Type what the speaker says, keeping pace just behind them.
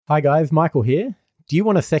Hi guys, Michael here. Do you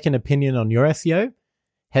want a second opinion on your SEO?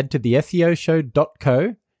 Head to the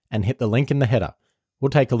SEOshow.co and hit the link in the header. We'll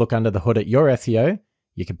take a look under the hood at your SEO,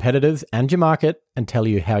 your competitors, and your market and tell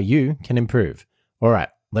you how you can improve. All right,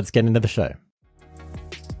 let's get into the show.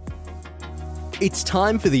 It's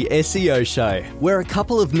time for the SEO Show, where a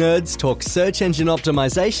couple of nerds talk search engine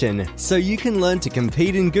optimization so you can learn to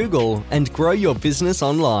compete in Google and grow your business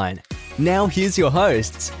online. Now here's your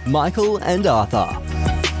hosts, Michael and Arthur.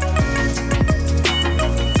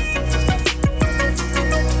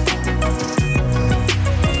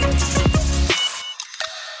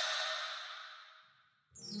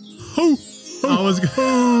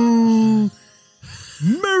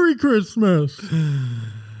 Merry Christmas.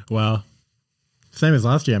 Wow. Same as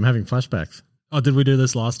last year. I'm having flashbacks. Oh, did we do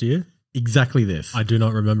this last year? Exactly this. I do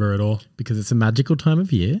not remember at all. Because it's a magical time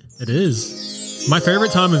of year. It is. My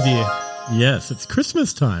favorite time of year. Yes, it's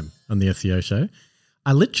Christmas time on the SEO Show.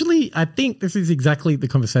 I think this is exactly the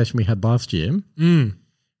conversation we had last year. We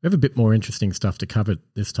have a bit more interesting stuff to cover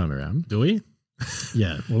this time around. Do we?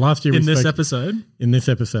 Yeah. Well, last year In this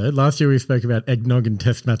episode. Last year we spoke about eggnog and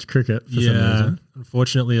test match cricket for some reason.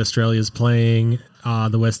 Unfortunately, Australia's playing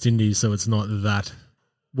the West Indies, so it's not that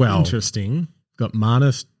interesting. Got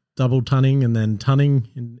Marnus double tunning and then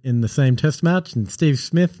tunning in the same test match, and Steve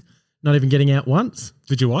Smith not even getting out once.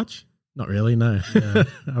 Did you watch? Not really, no. Yeah.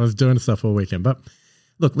 I was doing stuff all weekend. But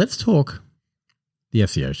look, let's talk the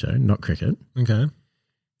SEO Show, not cricket. Okay.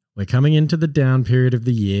 We're coming into the down period of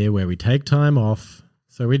the year where we take time off.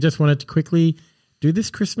 So we just wanted to quickly do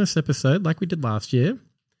this Christmas episode like we did last year and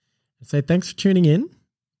say thanks for tuning in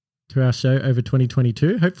to our show over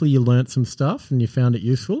 2022. Hopefully you learnt some stuff and you found it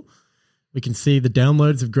useful. We can see the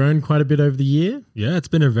downloads have grown quite a bit over the year. Yeah, it's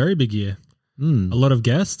been a very big year. A lot of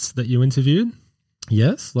guests that you interviewed.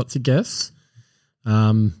 Yes, lots of guests. We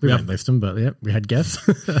won't list them, but yeah, we had guests.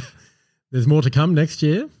 There's more to come next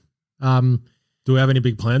year. Do we have any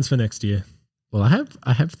big plans for next year? Well,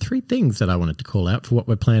 I have three things that I wanted to call out for what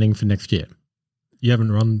we're planning for next year. You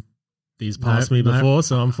haven't run these past me before,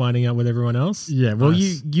 so I'm finding out with everyone else. Yeah, well,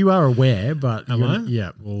 nice. you are aware, but... Am I?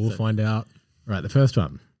 Yeah. Well, we'll find out. Right, the first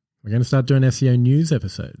one. We're going to start doing SEO news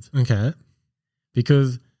episodes. Okay.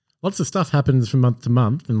 Because lots of stuff happens from month to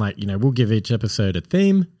month, and we'll give each episode a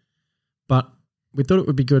theme, but we thought it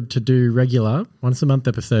would be good to do regular once-a-month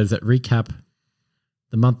episodes that recap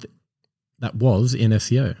the month that was in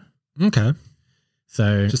SEO. Okay.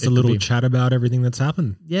 So just a little chat about everything that's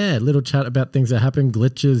happened. Yeah, a little chat about things that happen,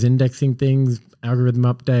 glitches, indexing things, algorithm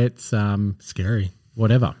updates. Scary.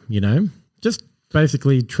 Whatever, Just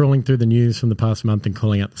basically trawling through the news from the past month and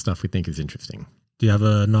calling out the stuff we think is interesting. Do you have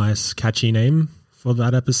a nice catchy name for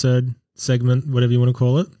that episode, segment, whatever you want to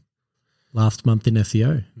call it? Last month in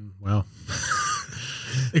SEO. Wow.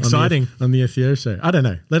 Exciting. On the SEO Show. I don't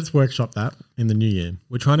know. Let's workshop that in the new year.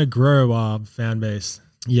 We're trying to grow our fan base.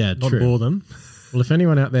 Yeah, not true. bore them. Well, if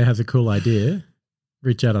anyone out there has a cool idea,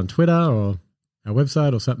 reach out on Twitter or our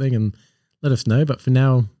website or something and let us know. But for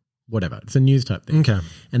now, whatever. It's a news type thing. Okay.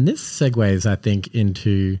 And this segues, I think,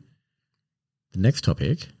 into the next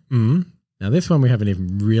topic. Now, this one we haven't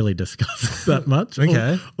even really discussed that much.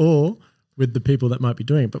 Okay. Or with the people that might be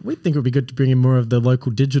doing it. But we think it would be good to bring in more of the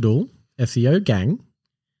local digital SEO gang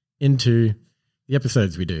into the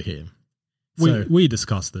episodes we do here. We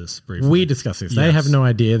discussed this briefly. We discussed this. Yes. They have no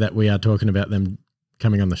idea that we are talking about them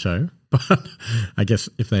coming on the show, but I guess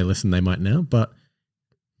if they listen, they might now. But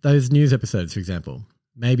those news episodes, for example,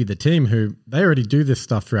 maybe the team they already do this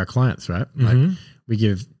stuff for our clients, right? Like we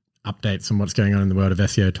give updates on what's going on in the world of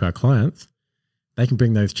SEO to our clients. They can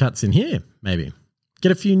bring those chats in here, maybe.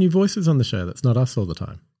 Get a few new voices on the show. That's not us all the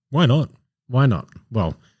time. Why not? Why not?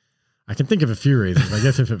 Well, I can think of a few reasons. I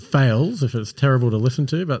guess if it fails, if it's terrible to listen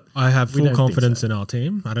to, but I have full confidence in our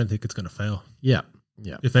team. I don't think it's going to fail. Yeah,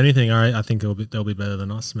 yeah. If anything, I think they'll be better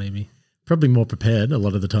than us. Maybe probably more prepared a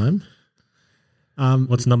lot of the time.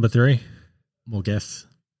 What's number 3? More guests.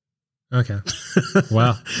 Okay.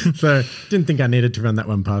 Wow. So didn't think I needed to run that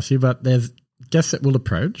one past you, but there's guests that will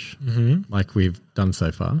approach, like we've done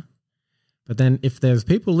so far. But then if there's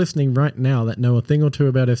people listening right now that know a thing or two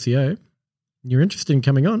about SEO, and you're interested in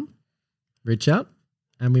coming on, reach out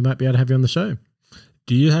and we might be able to have you on the show.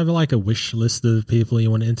 Do you have a wish list of people you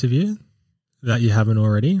want to interview that you haven't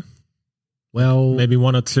already? Well, maybe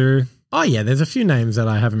 1 or 2. Oh yeah, there's a few names that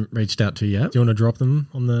I haven't reached out to yet. Do you want to drop them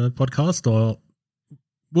on the podcast or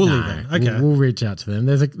we'll leave it? Okay. We'll reach out to them.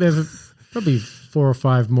 There's probably 4 or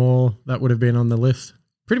 5 more that would have been on the list.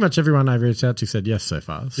 Pretty much everyone I've reached out to said yes so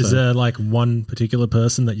far. So. Is there one particular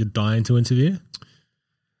person that you're dying to interview?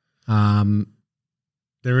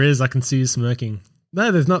 There is. I can see you smirking.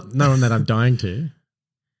 No, there's no one that I'm dying to.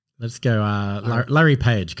 Let's go. Larry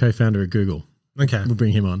Page, co-founder of Google. Okay. We'll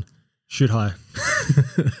bring him on. Shoot high.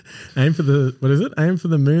 Aim for the, what is it? Aim for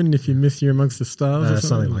the moon, and if you miss, you're amongst the stars or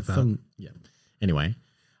something like that. Yeah. Anyway,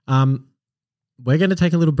 we're going to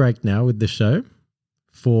take a little break now with the show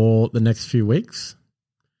for the next few weeks.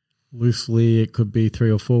 Loosely, it could be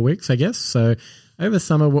 3 or 4 weeks, I guess. So over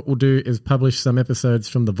summer, what we'll do is publish some episodes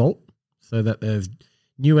from the vault so that there's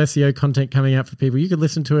new SEO content coming out for people. You could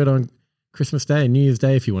listen to it on Christmas Day and New Year's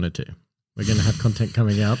Day if you wanted to. We're going to have content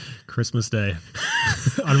coming out. Christmas Day.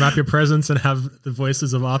 Unwrap your presents and have the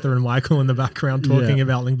voices of Arthur and Michael in the background talking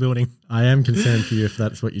about link building. I am concerned for you if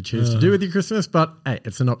that's what you choose to do with your Christmas, but hey,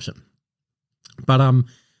 it's an option. But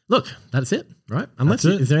look, that's it, right? Unless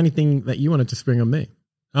is there anything that you wanted to spring on me?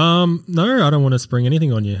 No, I don't want to spring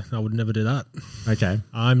anything on you. I would never do that. Okay.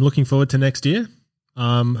 I'm looking forward to next year.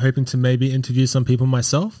 Hoping to maybe interview some people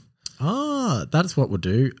myself. That's what we'll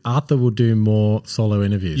do. Arthur will do more solo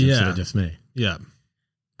interviews instead of just me. Yeah.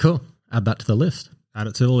 Cool. Add that to the list. Add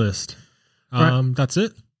it to the list. Right. That's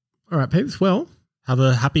it. All right, peeps. Well, have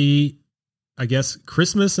a happy, I guess,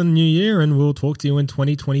 Christmas and New Year, and we'll talk to you in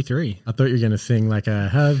 2023. I thought you were going to sing like a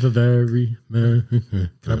have a very Can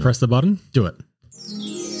I press the button? Do it.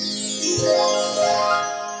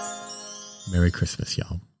 Merry Christmas,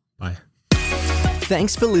 y'all. Bye.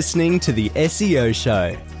 Thanks for listening to the SEO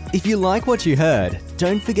Show. If you like what you heard,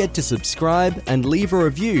 don't forget to subscribe and leave a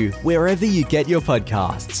review wherever you get your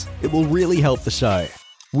podcasts. It will really help the show.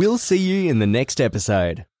 We'll see you in the next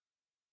episode.